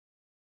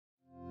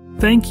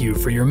Thank you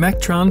for your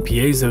Mectron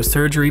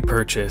Piezosurgery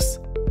purchase.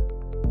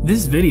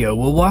 This video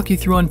will walk you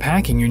through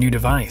unpacking your new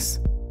device,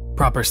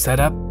 proper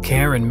setup,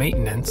 care, and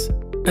maintenance,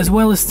 as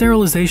well as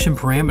sterilization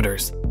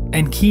parameters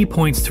and key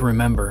points to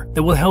remember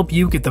that will help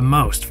you get the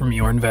most from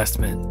your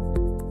investment.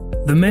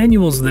 The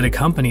manuals that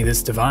accompany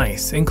this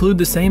device include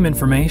the same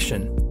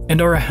information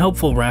and are a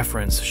helpful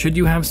reference should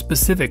you have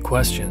specific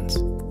questions.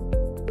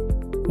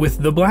 With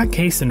the black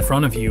case in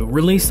front of you,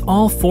 release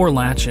all 4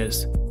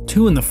 latches,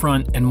 2 in the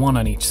front and 1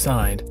 on each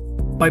side,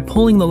 by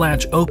pulling the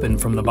latch open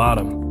from the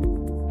bottom.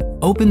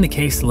 Open the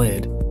case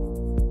lid.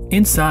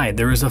 Inside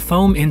there is a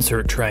foam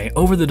insert tray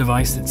over the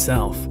device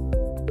itself.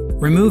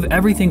 Remove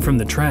everything from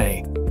the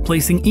tray,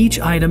 placing each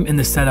item in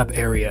the setup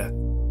area,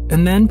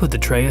 and then put the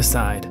tray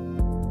aside.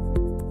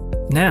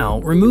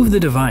 Now remove the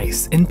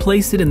device and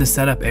place it in the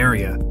setup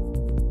area,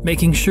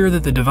 making sure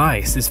that the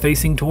device is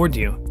facing toward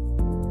you.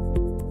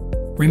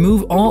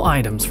 Remove all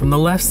items from the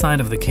left side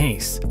of the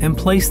case and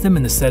place them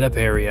in the setup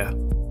area.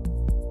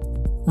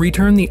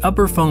 Return the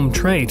upper foam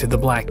tray to the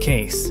black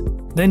case,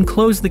 then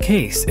close the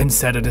case and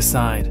set it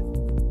aside.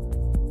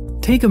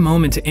 Take a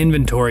moment to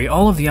inventory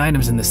all of the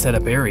items in the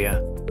setup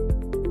area.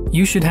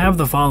 You should have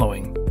the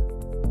following.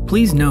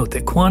 Please note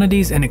that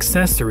quantities and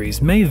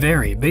accessories may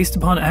vary based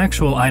upon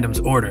actual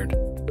items ordered.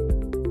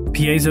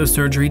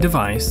 Piezosurgery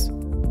device,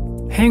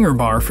 hanger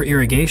bar for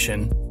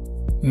irrigation,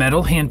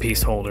 metal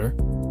handpiece holder,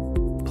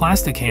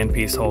 plastic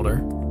handpiece holder,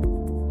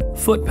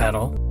 foot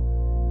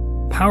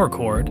pedal, power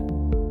cord,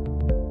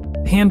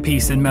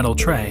 handpiece and metal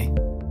tray,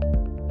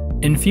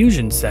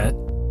 infusion set,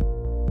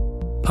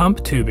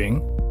 pump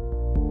tubing,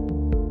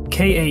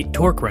 K8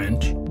 torque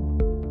wrench,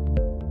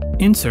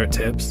 insert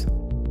tips,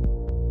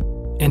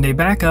 and a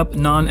backup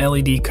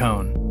non-LED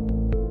cone.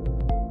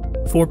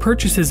 For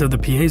purchases of the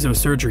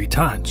Piezosurgery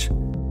Touch,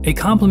 a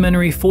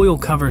complimentary foil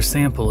cover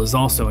sample is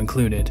also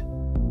included.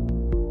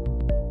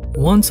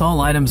 Once all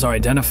items are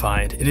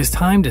identified, it is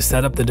time to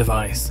set up the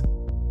device.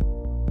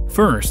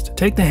 First,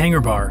 take the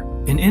hanger bar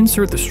and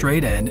insert the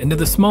straight end into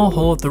the small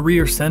hole at the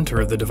rear center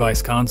of the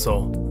device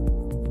console.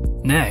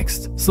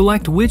 Next,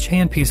 select which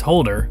handpiece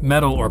holder,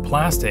 metal or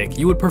plastic,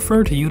 you would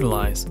prefer to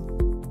utilize.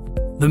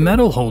 The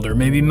metal holder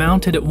may be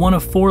mounted at one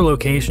of 4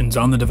 locations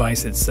on the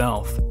device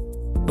itself: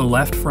 the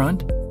left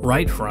front,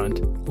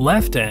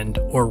 left end,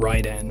 or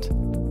right end.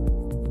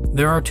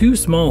 There are 2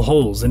 small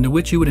holes into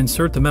which you would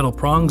insert the metal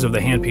prongs of the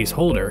handpiece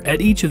holder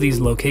at each of these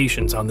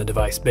locations on the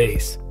device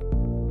base.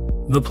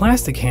 The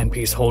plastic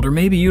handpiece holder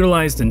may be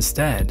utilized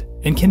instead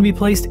and can be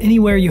placed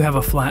anywhere you have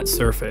a flat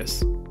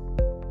surface.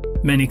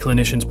 Many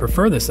clinicians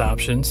prefer this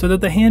option so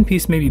that the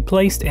handpiece may be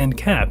placed and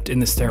kept in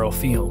the sterile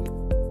field.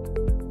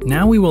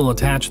 Now we will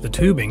attach the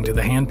tubing to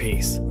the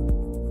handpiece.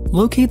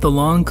 Locate the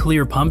long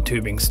clear pump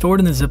tubing stored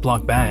in the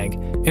Ziploc bag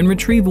and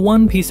retrieve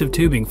 1 piece of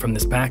tubing from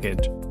this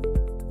package.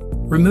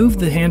 Remove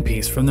the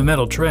handpiece from the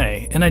metal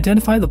tray and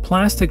identify the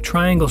plastic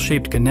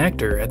triangle-shaped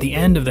connector at the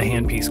end of the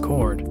handpiece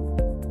cord.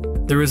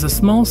 There is a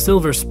small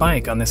silver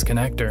spike on this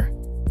connector.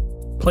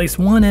 Place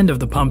one end of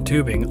the pump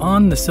tubing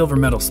on the silver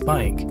metal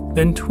spike,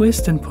 then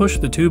twist and push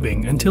the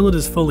tubing until it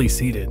is fully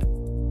seated.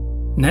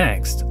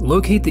 Next,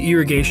 locate the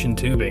irrigation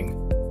tubing.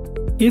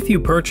 If you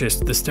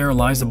purchased the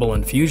sterilizable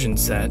infusion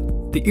set,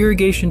 the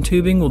irrigation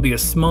tubing will be a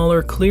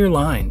smaller, clear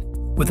line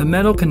with a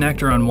metal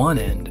connector on one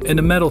end and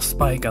a metal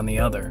spike on the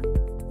other.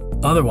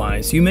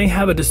 Otherwise, you may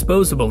have a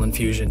disposable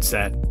infusion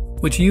set,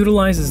 which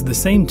utilizes the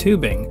same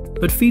tubing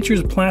but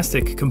features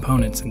plastic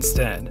components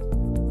instead.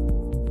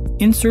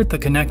 Insert the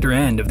connector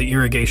end of the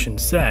irrigation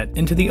set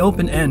into the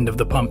open end of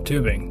the pump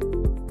tubing.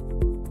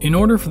 In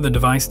order for the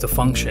device to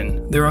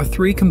function, there are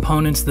 3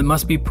 components that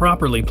must be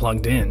properly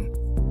plugged in: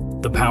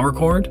 the power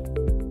cord,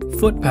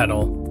 foot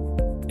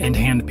pedal, and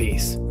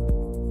handpiece.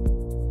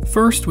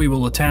 First, we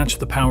will attach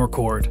the power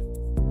cord.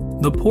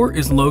 The port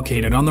is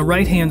located on the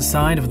right-hand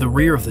side of the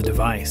rear of the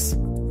device.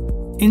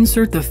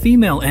 Insert the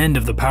female end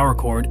of the power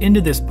cord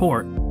into this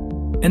port,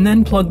 and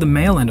then plug the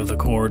male end of the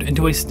cord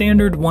into a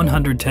standard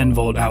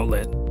 110-volt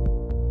outlet.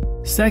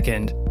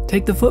 Second,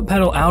 take the foot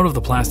pedal out of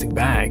the plastic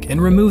bag and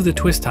remove the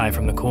twist tie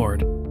from the cord.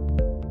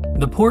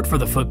 The port for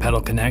the foot pedal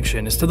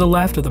connection is to the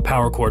left of the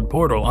power cord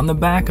portal on the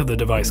back of the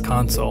device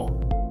console.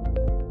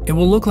 It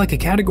will look like a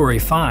Category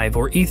 5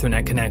 or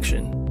Ethernet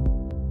connection.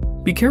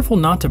 Be careful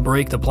not to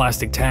break the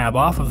plastic tab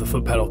off of the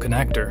foot pedal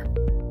connector.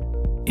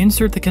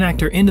 Insert the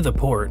connector into the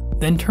port,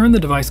 then turn the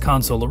device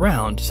console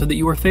around so that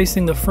you are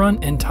facing the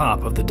front and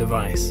top of the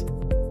device.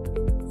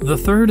 The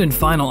third and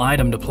final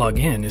item to plug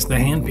in is the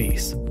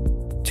handpiece.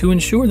 To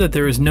ensure that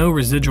there is no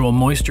residual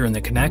moisture in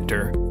the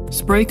connector,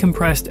 spray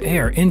compressed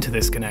air into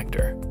this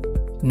connector.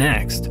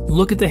 Next,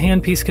 look at the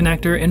handpiece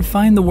connector and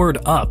find the word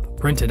UP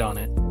printed on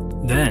it.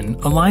 Then,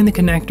 align the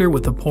connector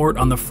with the port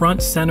on the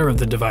front center of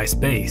the device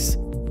base.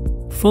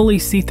 Fully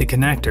seat the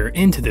connector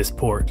into this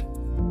port.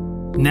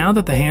 Now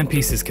that the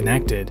handpiece is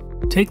connected,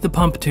 take the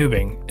pump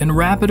tubing and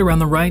wrap it around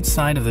the right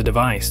side of the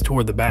device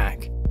toward the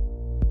back.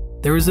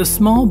 There is a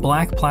small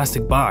black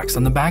plastic box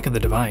on the back of the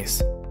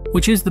device,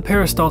 which is the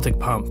peristaltic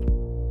pump.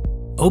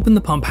 Open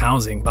the pump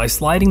housing by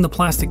sliding the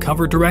plastic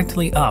cover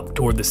directly up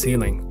toward the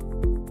ceiling.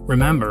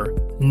 Remember,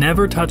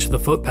 never touch the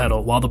foot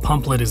pedal while the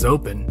pump lid is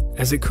open,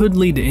 as it could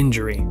lead to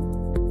injury.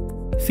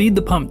 Feed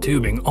the pump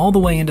tubing all the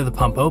way into the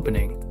pump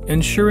opening,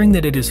 ensuring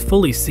that it is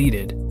fully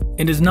seated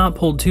and is not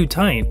pulled too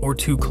tight or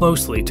too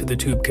closely to the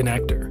tube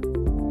connector.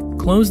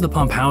 Close the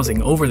pump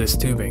housing over this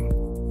tubing.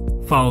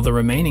 Follow the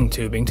remaining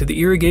tubing to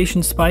the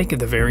irrigation spike at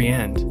the very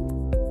end.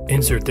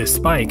 Insert this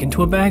spike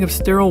into a bag of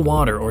sterile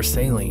water or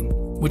saline,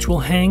 which will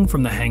hang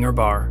from the hanger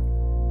bar.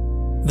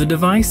 The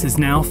device is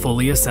now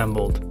fully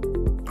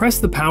assembled. Press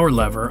the power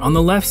lever on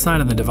the left side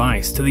of the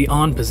device to the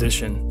on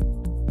position.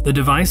 The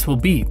device will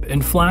beep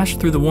and flash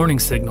through the warning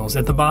signals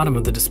at the bottom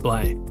of the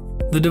display.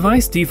 The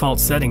device default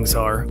settings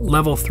are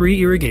Level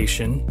 3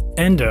 irrigation,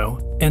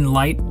 endo, and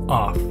light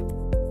off.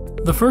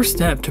 The first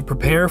step to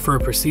prepare for a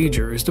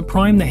procedure is to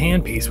prime the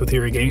handpiece with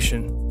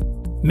irrigation.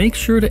 Make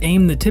sure to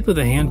aim the tip of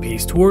the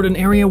handpiece toward an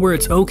area where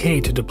it's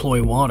okay to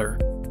deploy water,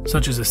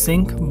 such as a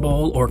sink,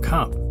 bowl, or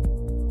cup.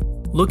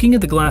 Looking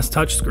at the glass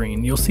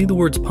touchscreen, you'll see the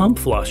words Pump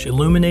Flush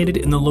illuminated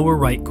in the lower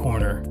right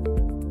corner.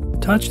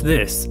 Touch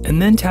this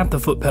and then tap the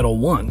foot pedal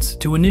once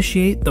to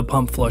initiate the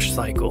pump flush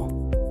cycle.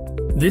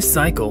 This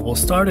cycle will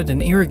start at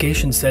an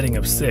irrigation setting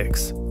of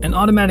 6 and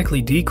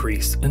automatically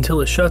decrease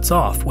until it shuts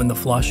off when the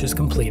flush is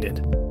completed.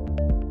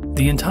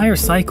 The entire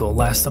cycle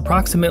lasts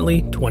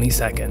approximately 20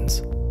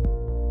 seconds.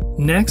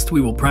 Next,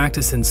 we will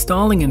practice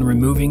installing and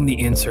removing the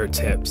insert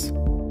tips.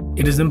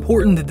 It is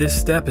important that this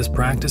step is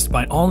practiced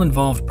by all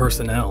involved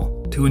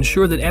personnel to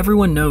ensure that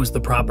everyone knows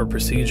the proper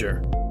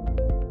procedure.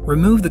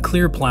 Remove the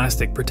clear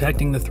plastic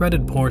protecting the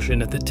threaded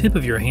portion at the tip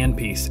of your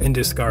handpiece and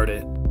discard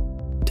it.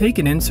 Take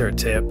an insert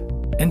tip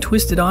and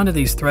twist it onto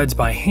these threads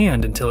by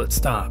hand until it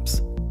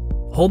stops.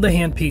 Hold the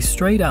handpiece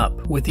straight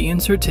up with the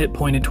insert tip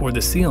pointed toward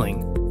the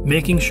ceiling,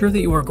 making sure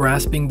that you are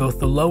grasping both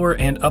the lower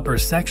and upper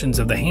sections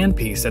of the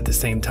handpiece at the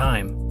same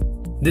time.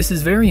 This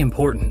is very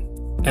important,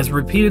 as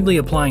repeatedly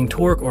applying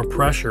torque or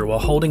pressure while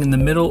holding in the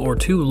middle or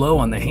too low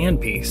on the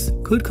handpiece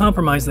could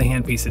compromise the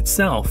handpiece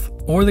itself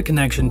or the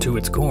connection to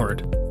its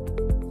cord.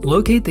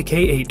 Locate the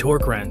K8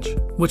 torque wrench,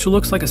 which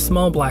looks like a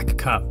small black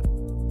cup,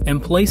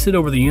 and place it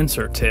over the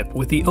insert tip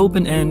with the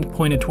open end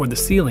pointed toward the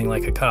ceiling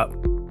like a cup.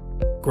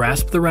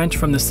 Grasp the wrench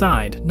from the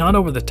side, not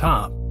over the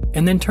top,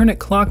 and then turn it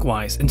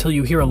clockwise until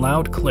you hear a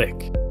loud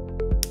click.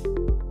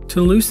 To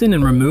loosen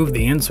and remove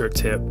the insert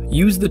tip,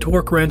 use the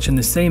torque wrench in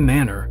the same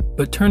manner,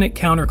 but turn it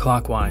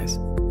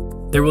counterclockwise.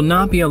 There will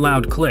not be a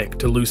loud click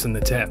to loosen the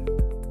tip.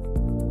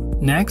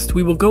 Next,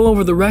 we will go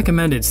over the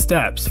recommended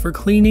steps for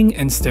cleaning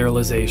and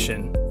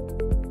sterilization.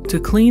 To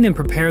clean and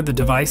prepare the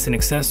device and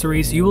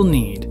accessories, you will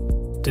need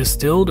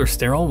distilled or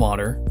sterile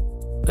water,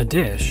 a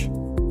dish,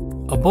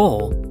 a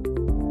bowl,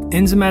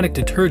 enzymatic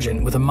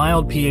detergent with a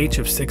mild pH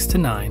of 6 to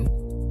 9,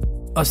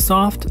 a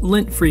soft,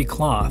 lint-free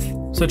cloth,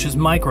 such as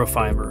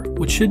microfiber,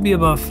 which should be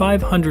above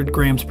 500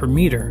 grams per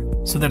meter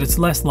so that it's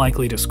less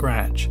likely to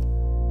scratch.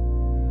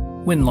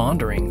 When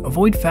laundering,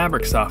 avoid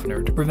fabric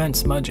softener to prevent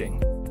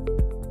smudging.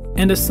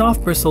 And a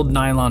soft-bristled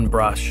nylon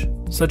brush,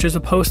 such as a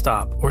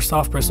post-op or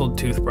soft-bristled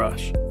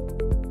toothbrush.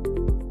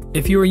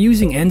 If you are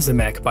using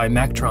Enzymec by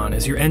Mectron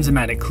as your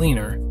enzymatic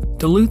cleaner,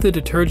 dilute the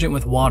detergent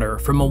with water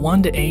from a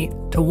 1:8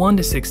 to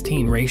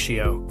 1:16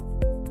 ratio.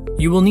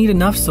 You will need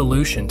enough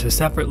solution to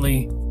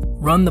separately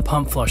run the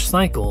pump flush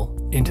cycle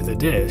into the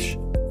dish,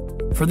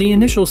 for the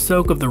initial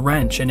soak of the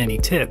wrench and any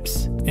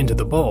tips into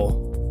the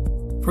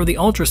bowl, for the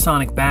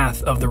ultrasonic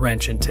bath of the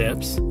wrench and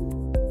tips,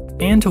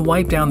 and to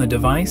wipe down the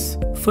device,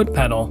 foot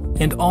pedal,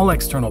 and all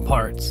external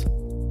parts.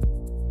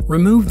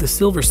 Remove the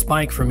silver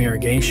spike from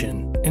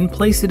irrigation and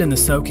place it in the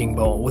soaking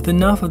bowl with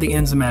enough of the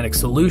enzymatic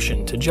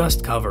solution to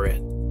just cover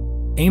it.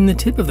 Aim the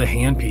tip of the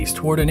handpiece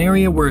toward an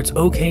area where it's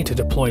okay to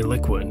deploy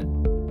liquid.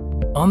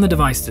 On the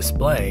device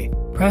display,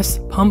 press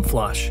Pump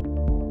Flush.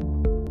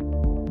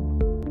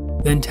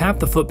 Then tap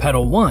the foot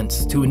pedal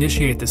once to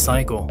initiate the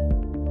cycle.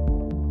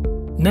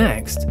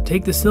 Next,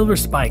 take the silver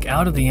spike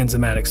out of the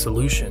enzymatic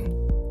solution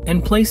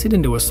and place it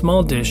into a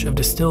small dish of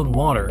distilled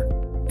water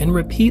and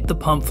repeat the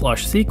pump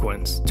flush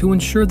sequence to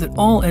ensure that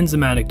all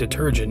enzymatic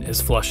detergent is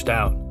flushed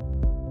out.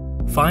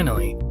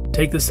 Finally,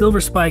 take the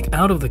silver spike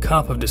out of the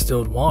cup of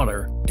distilled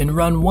water and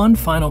run one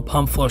final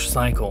pump flush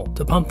cycle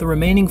to pump the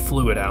remaining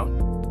fluid out,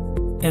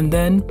 and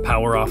then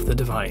power off the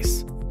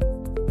device.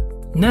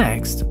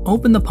 Next,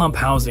 open the pump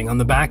housing on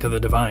the back of the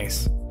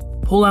device.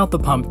 Pull out the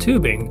pump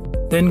tubing,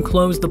 then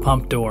close the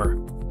pump door.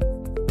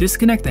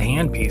 Disconnect the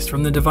handpiece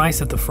from the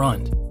device at the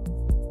front.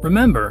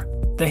 Remember,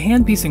 the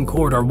handpiece and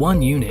cord are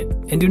one unit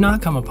and do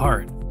not come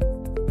apart.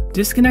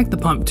 Disconnect the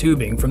pump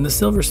tubing from the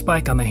silver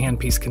spike on the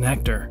handpiece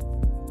connector.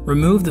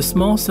 Remove the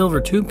small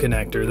silver tube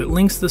connector that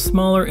links the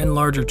smaller and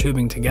larger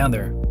tubing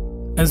together,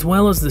 as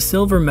well as the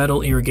silver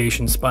metal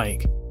irrigation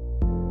spike.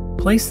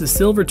 Place the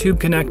silver tube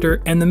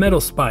connector and the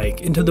metal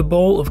spike into the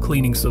bowl of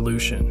cleaning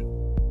solution.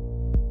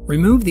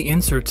 Remove the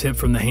insert tip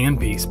from the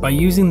handpiece by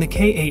using the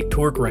K8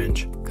 torque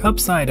wrench, cup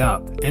side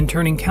up, and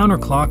turning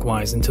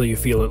counterclockwise until you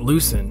feel it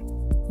loosen.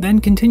 Then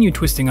continue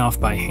twisting off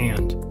by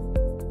hand.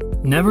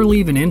 Never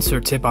leave an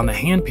insert tip on the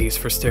handpiece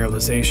for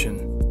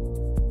sterilization.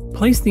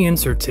 Place the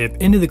insert tip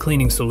into the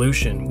cleaning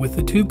solution with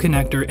the tube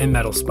connector and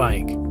metal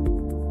spike.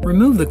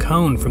 Remove the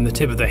cone from the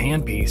tip of the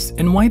handpiece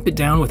and wipe it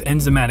down with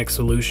enzymatic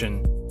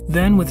solution,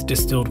 then with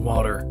distilled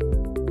water.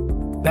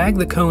 Bag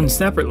the cone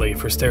separately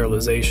for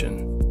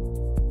sterilization.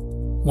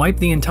 Wipe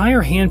the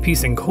entire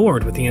handpiece and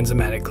cord with the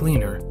enzymatic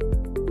cleaner.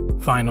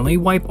 Finally,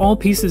 wipe all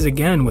pieces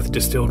again with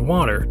distilled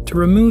water to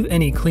remove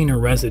any cleaner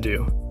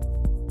residue.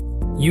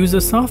 Use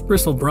a soft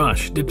bristle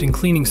brush dipped in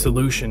cleaning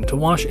solution to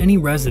wash any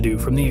residue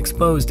from the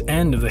exposed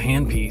end of the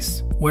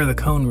handpiece where the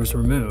cone was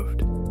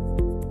removed.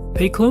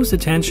 Pay close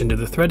attention to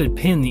the threaded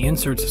pin the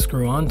inserts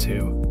screw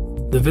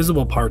onto, the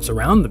visible parts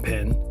around the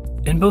pin,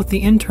 and both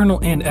the internal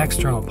and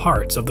external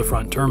parts of the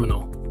front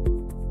terminal.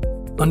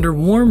 Under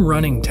warm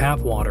running tap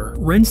water,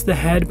 rinse the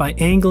head by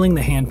angling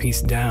the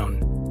handpiece down.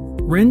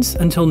 Rinse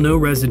until no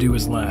residue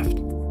is left,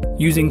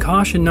 using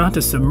caution not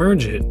to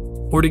submerge it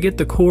or to get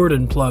the cord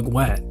and plug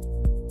wet.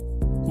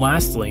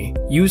 Lastly,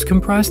 use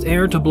compressed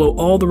air to blow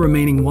all the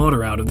remaining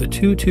water out of the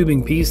two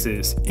tubing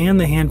pieces and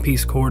the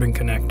handpiece cord and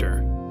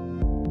connector.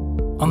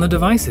 On the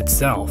device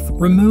itself,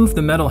 remove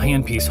the metal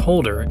handpiece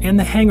holder and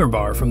the hanger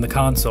bar from the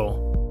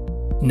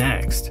console.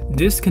 Next,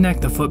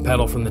 disconnect the foot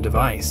pedal from the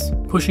device,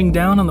 pushing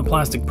down on the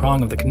plastic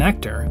prong of the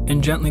connector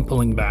and gently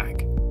pulling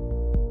back.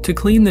 To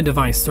clean the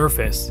device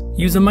surface,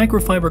 use a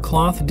microfiber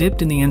cloth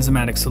dipped in the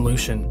enzymatic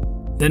solution,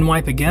 then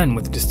wipe again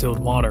with distilled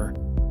water.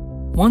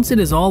 Once it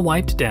is all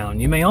wiped down,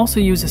 you may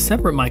also use a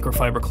separate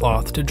microfiber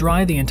cloth to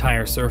dry the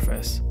entire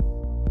surface.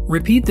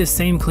 Repeat this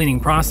same cleaning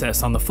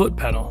process on the foot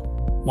pedal.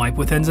 Wipe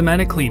with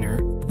enzymatic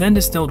cleaner, then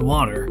distilled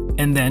water,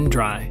 and then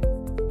dry.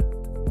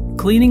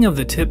 Cleaning of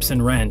the tips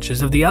and wrench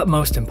is of the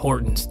utmost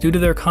importance due to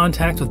their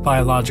contact with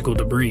biological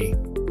debris.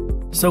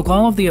 Soak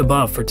all of the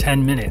above for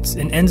 10 minutes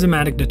in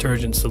enzymatic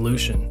detergent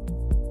solution.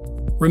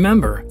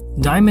 Remember,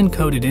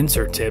 diamond-coated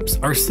insert tips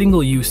are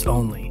single-use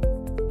only.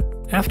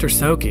 After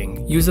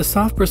soaking, use a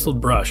soft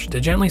bristled brush to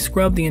gently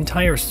scrub the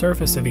entire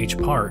surface of each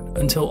part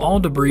until all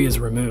debris is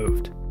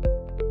removed.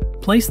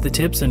 Place the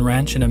tips and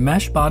wrench in a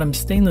mesh-bottom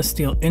stainless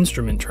steel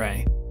instrument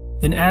tray,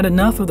 then add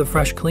enough of the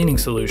fresh cleaning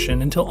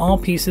solution until all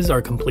pieces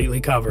are completely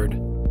covered.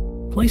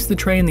 Place the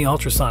tray in the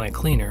ultrasonic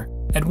cleaner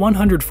at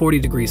 140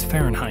 degrees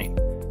Fahrenheit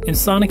and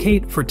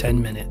sonicate for 10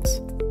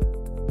 minutes.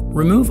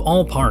 Remove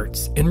all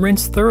parts and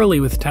rinse thoroughly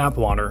with tap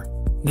water,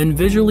 then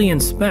visually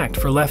inspect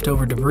for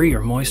leftover debris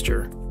or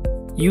moisture.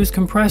 Use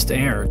compressed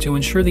air to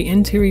ensure the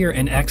interior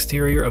and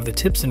exterior of the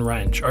tips and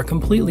wrench are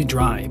completely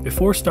dry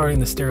before starting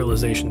the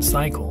sterilization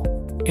cycle,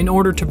 in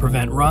order to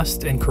prevent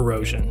rust and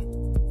corrosion.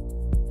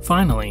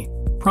 Finally,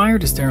 prior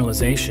to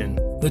sterilization,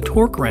 the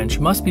torque wrench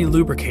must be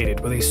lubricated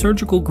with a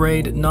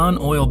surgical-grade,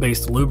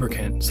 non-oil-based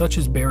lubricant such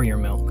as barrier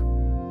milk.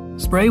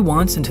 Spray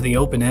once into the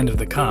open end of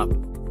the cup,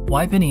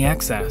 wipe any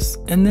excess,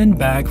 and then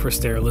bag for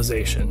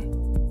sterilization.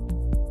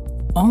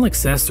 All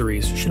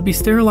accessories should be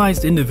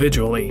sterilized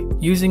individually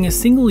using a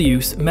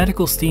single-use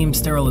medical steam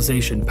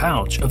sterilization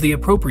pouch of the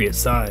appropriate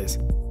size.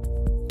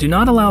 Do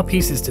not allow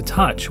pieces to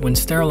touch when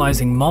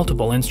sterilizing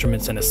multiple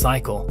instruments in a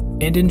cycle,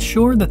 and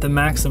ensure that the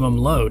maximum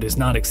load is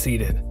not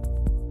exceeded.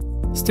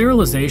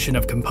 Sterilization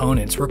of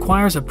components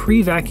requires a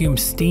pre-vacuum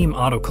steam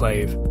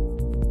autoclave.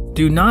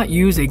 Do not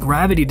use a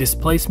gravity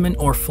displacement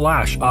or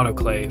flash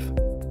autoclave.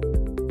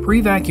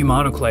 Pre-vacuum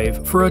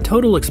autoclave for a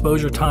total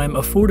exposure time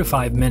of 4 to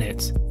 5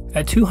 minutes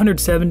at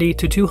 270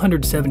 to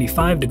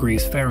 275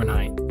 degrees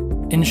Fahrenheit,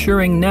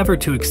 ensuring never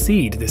to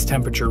exceed this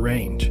temperature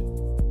range.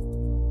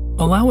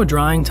 Allow a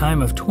drying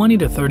time of 20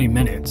 to 30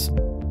 minutes.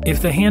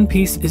 If the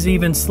handpiece is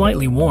even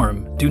slightly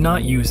warm, do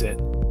not use it.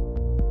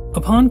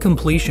 Upon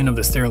completion of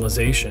the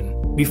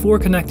sterilization, before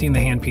connecting the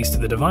handpiece to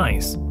the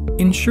device,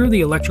 ensure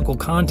the electrical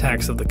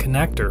contacts of the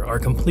connector are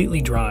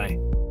completely dry.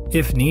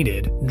 If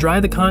needed, dry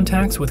the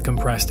contacts with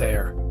compressed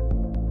air.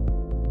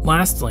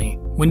 Lastly,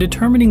 when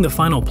determining the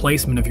final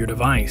placement of your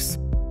device,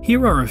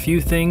 here are a few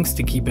things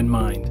to keep in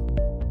mind.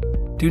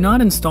 Do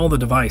not install the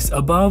device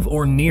above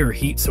or near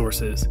heat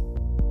sources.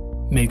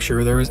 Make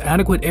sure there is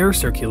adequate air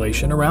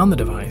circulation around the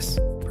device,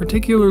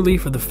 particularly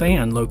for the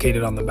fan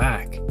located on the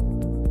back.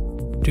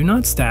 Do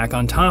not stack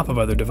on top of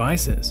other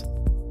devices.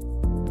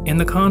 And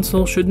the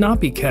console should not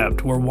be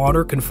kept where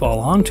water can fall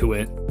onto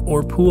it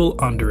or pool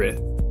under it.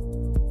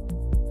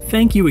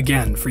 Thank you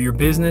again for your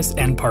business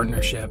and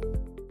partnership.